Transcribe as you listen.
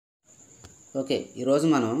Okay, ఈరోజు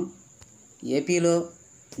మనం ఏపీలో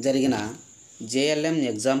జరిగిన JLM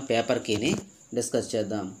ఎగ్జామ్ పేపర్ కీని డిస్కస్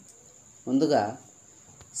చేద్దాం. ముందుగా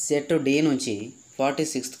సెట్ డి నుంచి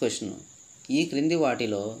 46th క్వశ్చన్. ఈ క్రింది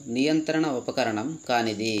వాటిలో నియంత్రణ ఉపకరణం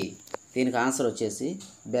కానిది. దీనికి ఆన్సర్ వచ్చేసి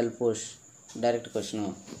బెల్ పుష్, డైరెక్ట్ క్వశ్చన్.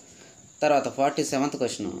 తర్వాత 47th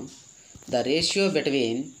question. The ratio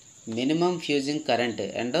between minimum fusing current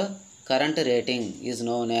and current rating is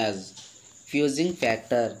known as fusing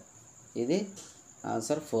factor. ఇది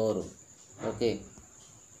ఆన్సర్ 4. ఓకే,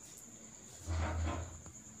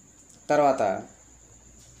 తర్వాత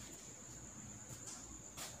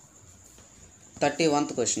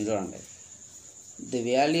 31th క్వశ్చన్ చూడండి. The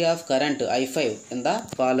value of current I5 in the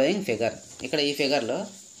following figure. ఇక్కడ ఈ ఫిగర్లో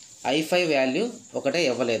I5 value ఒకటే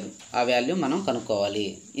ఇవ్వలేదు, ఆ value మనం కనుక్కోవాలి.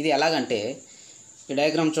 ఇది ఎలాగంటే ఈ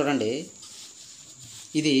డయాగ్రామ్ చూడండి,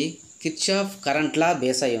 ఇది కిర్చాఫ్ కరెంట్ లా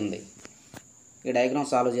బేస్ అయి ఉంది. ఈ డయాగ్రామ్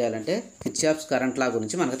సాల్వ్ చేయాలంటే కిర్చాఫ్ కరెంట్ లా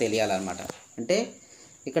గురించి మనకు తెలియాలన్నమాట. అంటే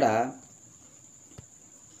ఇక్కడ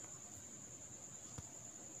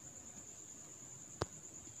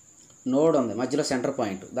నోడ్ ఉంది, మధ్యలో సెంటర్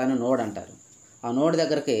పాయింట్, దాన్ని నోడ్ అంటారు. ఆ నోడ్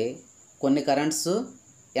దగ్గరికి కొన్ని కరెంట్స్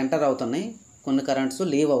ఎంటర్ అవుతున్నాయి, కొన్ని కరెంట్స్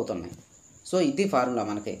లీవ్ అవుతున్నాయి. సో ఇది ఫార్ములా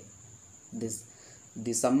మనకి.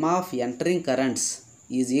 The some of entering currents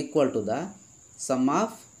is equal to the sum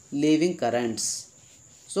of leaving currents.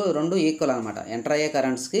 So రెండు ఈక్వల్ అనమాట. ఎంటర్ అయ్యే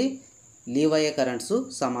కరెంట్స్కి లీవ్ అయ్యే కరెంట్స్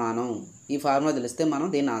సమానం. ఈ ఫార్ములా తెలిస్తే మనం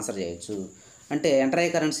దీన్ని ఆన్సర్ చేయొచ్చు. అంటే ఎంటర్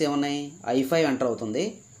అయ్యే కరెంట్స్ ఏమున్నాయి? I5 ఎంటర్ అవుతుంది,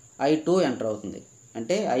 I2 ఎంటర్ అవుతుంది,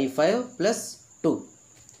 అంటే I5 + 2.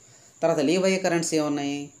 తర్వాత లీవ్ అయ్యే కరెంట్స్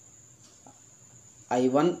ఏమున్నాయి?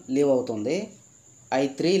 I1 లీవ్ అవుతుంది,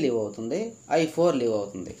 I3 లీవ్ అవుతుంది, I4 లీవ్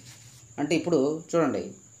అవుతుంది. అంటే ఇప్పుడు చూడండి,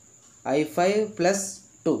 I5 +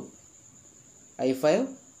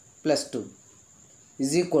 2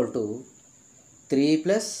 ఈజ్ ఈక్వల్ టు 3 +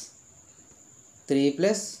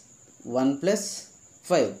 1 +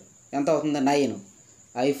 5 ఎంత అవుతుంది? 9.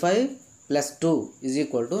 I5 + 2 is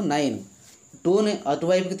equal to 9. 2ని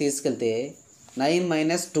అటువైపుకి తీసుకెళ్తే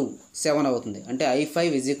 9 - 2 7 అవుతుంది, అంటే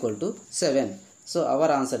I5 is equal to 7. So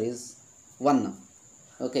our answer is 1.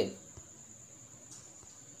 Okay,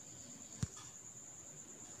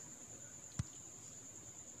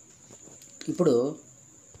 ఇప్పుడు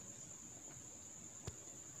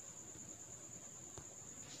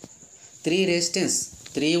 3 resistance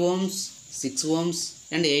 3 ohms, 6 ohms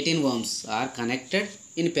and 18 ohms are connected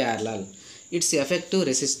in parallel. Its effective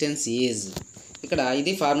resistance is. ఇక్కడ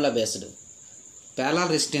ఇది formula based.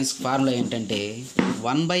 Parallel resistance formula ఏంటంటే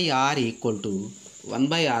 1/R equal to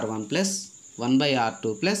 1/R1 + 1/R2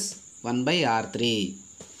 + 1/R3.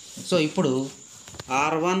 So ఇప్పుడు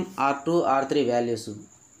R1, R2, R3 values,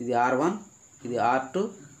 ఇది R1, ఇది R2,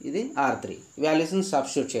 ఇది R3 వాల్యూస్ని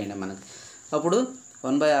substitute చేయండి మనకి. అప్పుడు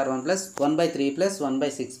 1/R1 + 1/3 +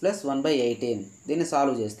 1/6 + 1/18. దీన్ని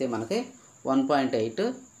సాల్వ్ చేస్తే మనకి 1.8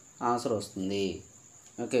 ఆన్సర్ వస్తుంది.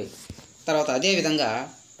 ఓకే, తర్వాత అదేవిధంగా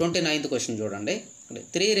 29th క్వశ్చన్ చూడండి.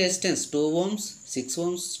 3 resistance 2 ohms, 6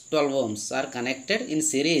 ohms, 12 ohms are connected in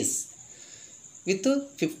series with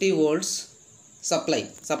 50 volts supply.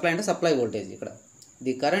 Supply అంటే సప్లై వోల్టేజ్. ఇక్కడ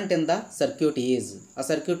the current in the circuit is. ఆ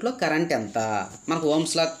సర్క్యూట్లో కరెంట్ ఎంత? మనకు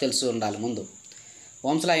ఓమ్స్ లా తెలిసి ఉండాలి ముందు.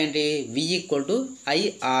 ఓమ్స్ లా ఏంటి? V =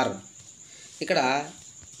 IR. ఇక్కడ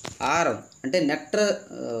R అంటే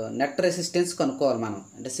నెట్ రెసిస్టెన్స్ కనుక్కోవాలి మనం.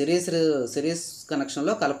 అంటే సిరీస్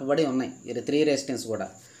కనెక్షన్లో కలపబడి ఉన్నాయి ఇది 3 రెసిస్టెన్స్ కూడా.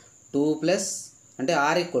 2 ప్లస్ అంటే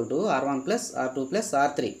R = R1 + R2 +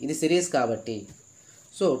 R3. ఇది సిరీస్ కాబట్టి.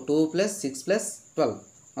 సో 2 + 6 + 12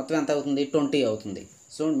 మొత్తం ఎంత అవుతుంది? 20 అవుతుంది.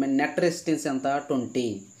 సో నెట్ రెసిస్టెన్స్ ఎంత? 20.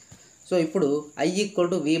 సో ఇప్పుడు I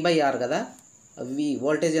 = V/R కదా. V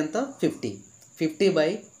వోల్టేజ్ ఎంత? 50.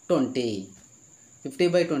 50/20.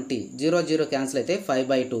 50/20 0 0 క్యాన్సిల్ అయితే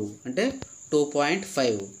 5/2 అంటే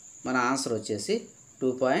 2.5. మన ఆన్సర్ వచ్చేసి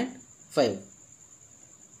 2.5.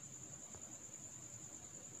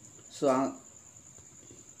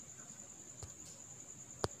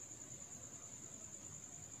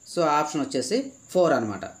 సో ఆప్షన్ వచ్చేసి 4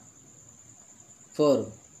 అనమాట. 4.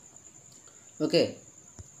 ఓకే,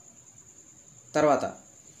 తర్వాత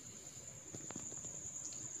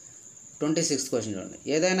 26th క్వశ్చన్ చూడండి.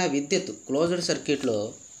 ఏదైనా విద్యుత్ క్లోజ్డ్ సర్క్యూట్లో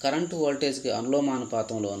కరెంటు వోల్టేజ్కి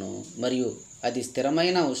అనులోమానుపాతంలోను మరియు అది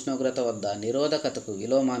స్థిరమైన ఉష్ణోగ్రత వద్ద నిరోధకతకు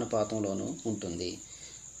విలోమానుపాతంలోను ఉంటుంది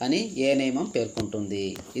అని ఏ నియమం పేర్కొంటుంది?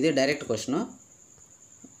 ఇది డైరెక్ట్ క్వశ్చన్.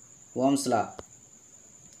 ఓమ్స్ లా.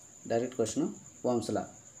 డైరెక్ట్ క్వశ్చన్ ఓమ్స్ లా.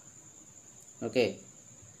 ఓకే,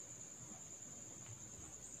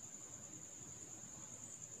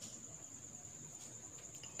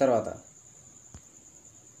 తర్వాత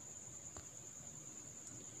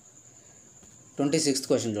 26th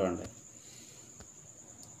క్వశ్చన్ చూడండి.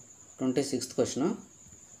 26th question.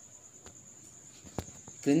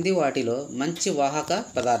 క్రింది వాటిలో మంచి వాహక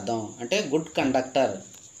పదార్థం అంటే గుడ్ కండక్టర్.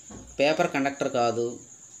 పేపర్ కండక్టర్ కాదు,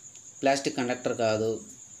 ప్లాస్టిక్ కండక్టర్ కాదు,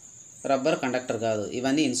 రబ్బర్ కండక్టర్ కాదు,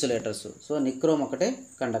 ఇవన్నీ ఇన్సులేటర్స్. సో నిక్రోమ్ ఒకటే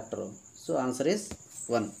కండక్టర్. So answer is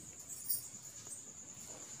 1.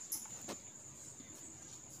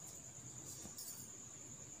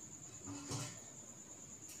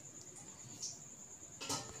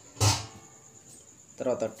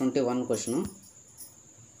 తర్వాత 21 క్వశ్చన్.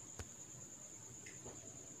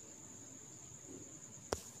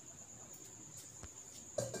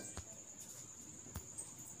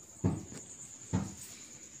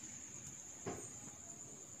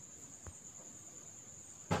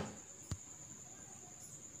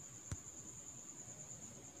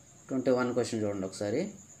 చూడండి ఒకసారి.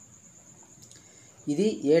 ఇది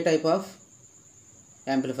ఏ type of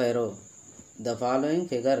యాంప్లిఫైరో? The following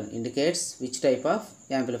figure indicates which type of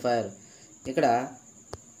amplifier. ఇక్కడ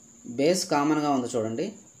బేస్ కామన్గా ఉంది చూడండి.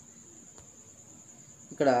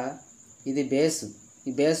 ఇక్కడ ఇది బేస్,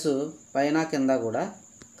 ఈ బేసు పైన కింద కూడా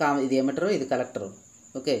ఇది ఎమిటరు, ఇది కలెక్టరు.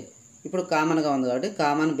 ఓకే, ఇప్పుడు కామన్గా ఉంది కాబట్టి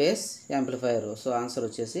common base amplifier. So answer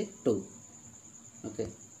వచ్చేసి 2. ఓకే,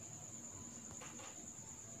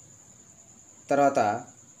 తర్వాత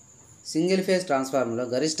సింగిల్ ఫేజ్ ట్రాన్స్ఫార్మర్లో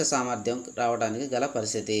గరిష్ట సామర్థ్యం రావడానికి గల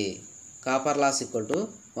పరిస్థితి. Copper loss equal to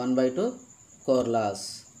 1/2 core loss.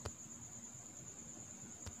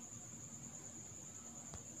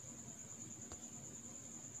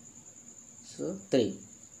 So 3.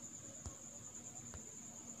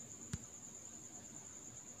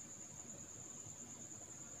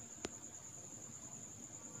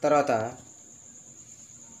 తర్వాత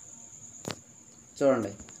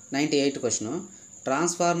చూడండి 98 question.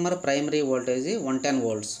 Transformer primary voltage 110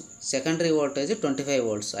 volts, secondary voltage 25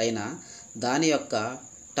 volts అయినా దాని యొక్క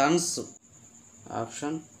టర్న్స్.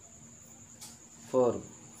 ఆప్షన్ 4.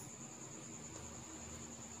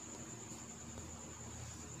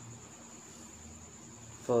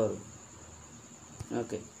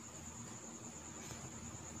 ఓకే,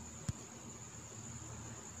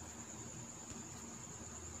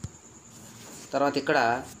 తర్వాత ఇక్కడ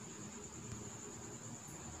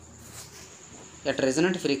at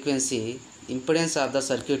resonant frequency impedance of the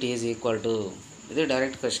circuit is equal to, ఇది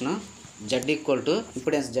direct question. Z equal to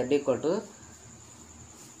impedance, Z equal to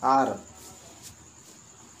R.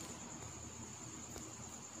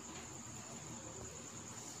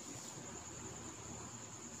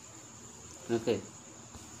 Okay,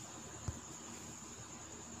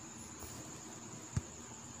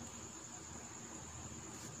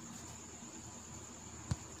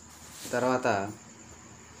 తర్వాత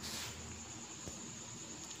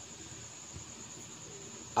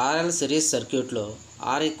RL series సర్క్యూట్లో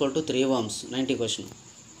R equal to 3 ohms 90 question,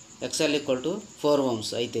 XL equal to 4 ohms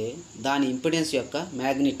అయితే దాని impedance యొక్క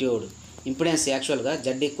magnitude. Impedance యాక్చువల్గా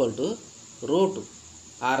Z equal to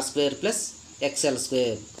 √R² +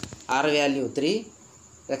 XL². R value 3,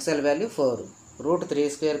 XL value 4.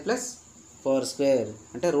 √3² + 4²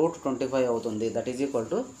 అంటే √25 అవుతుంది. That is equal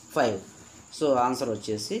to 5. So answer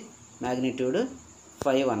వచ్చేసి magnitude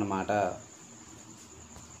 5 అన్నమాట.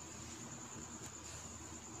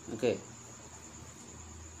 ఓకే,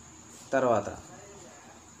 తర్వాత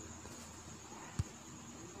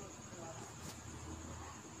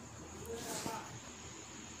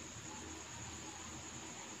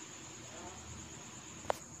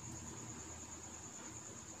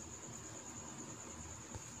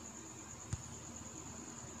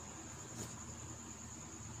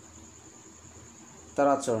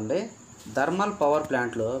చూడండి. థర్మల్ పవర్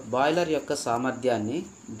ప్లాంట్లో బాయిలర్ యొక్క సామర్థ్యాన్ని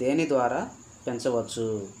దేని ద్వారా పెంచవచ్చు?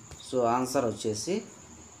 సో ఆన్సర్ వచ్చేసి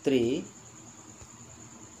 3.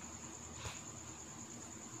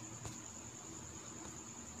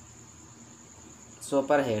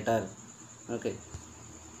 Super heater. ఓకే,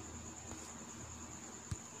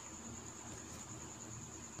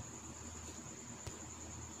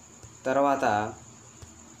 తర్వాత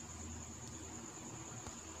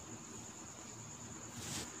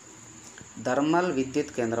థర్మల్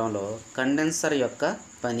విద్యుత్ కేంద్రంలో కండెన్సర్ యొక్క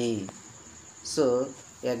పని. సో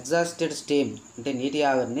ఎగ్జాస్టెడ్ స్టీమ్ అంటే నీటి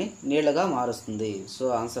ఆవిరిని నీళ్ళగా మారుస్తుంది. సో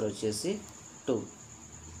ఆన్సర్ వచ్చేసి 2.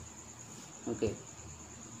 ఓకే,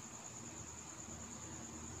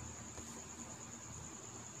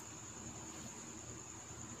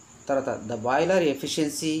 తర్వాత the boiler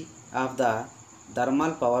efficiency of the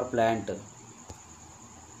thermal power plant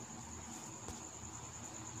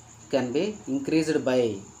can be increased by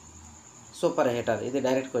super heater. ఇది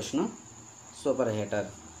డైరెక్ట్ క్వశ్చన్. Super heater.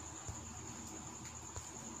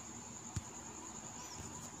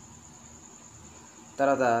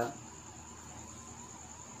 తర్వాత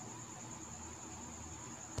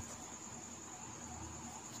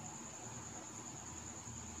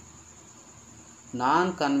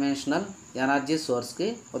నాన్ కన్వెన్షనల్ ఎనర్జీ సోర్స్కి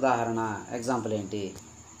ఉదాహరణ ఎగ్జాంపుల్ ఏంటి?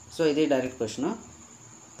 సో ఇది డైరెక్ట్ క్వశ్చన్.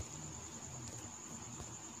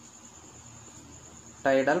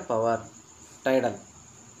 టైడల్ పవర్, టైడల్,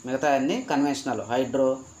 మిగతా అన్నీ కన్వెన్షనల్. హైడ్రో,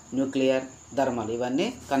 న్యూక్లియర్, థర్మల్ ఇవన్నీ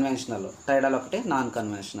conventional. టైడల్ ఒకటి non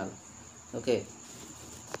conventional. Okay.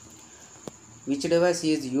 Which device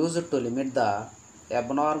is used to limit the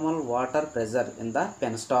abnormal water pressure in the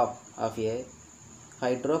penstock of a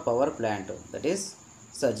hydro power plant, that is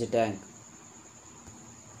surge tank.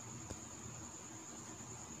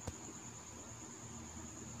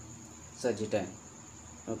 Surge tank.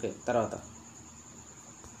 Okay.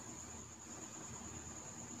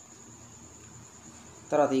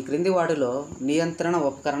 తర్వాత ఈ క్రింది వాటిలో నియంత్రణ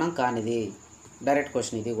ఉపకరణం కానిది direct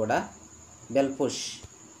question. ఇది కూడా bell push.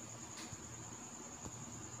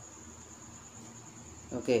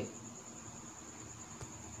 Okay.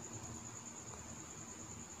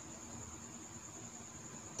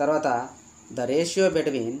 తర్వాత the ratio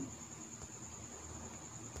between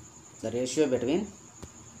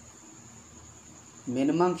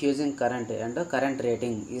minimum fusing current and current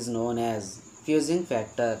rating is known as fusing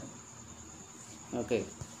factor. Okay.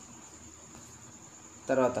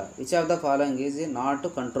 తర్వాత which of the following is not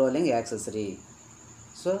controlling accessory?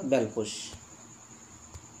 So bell push.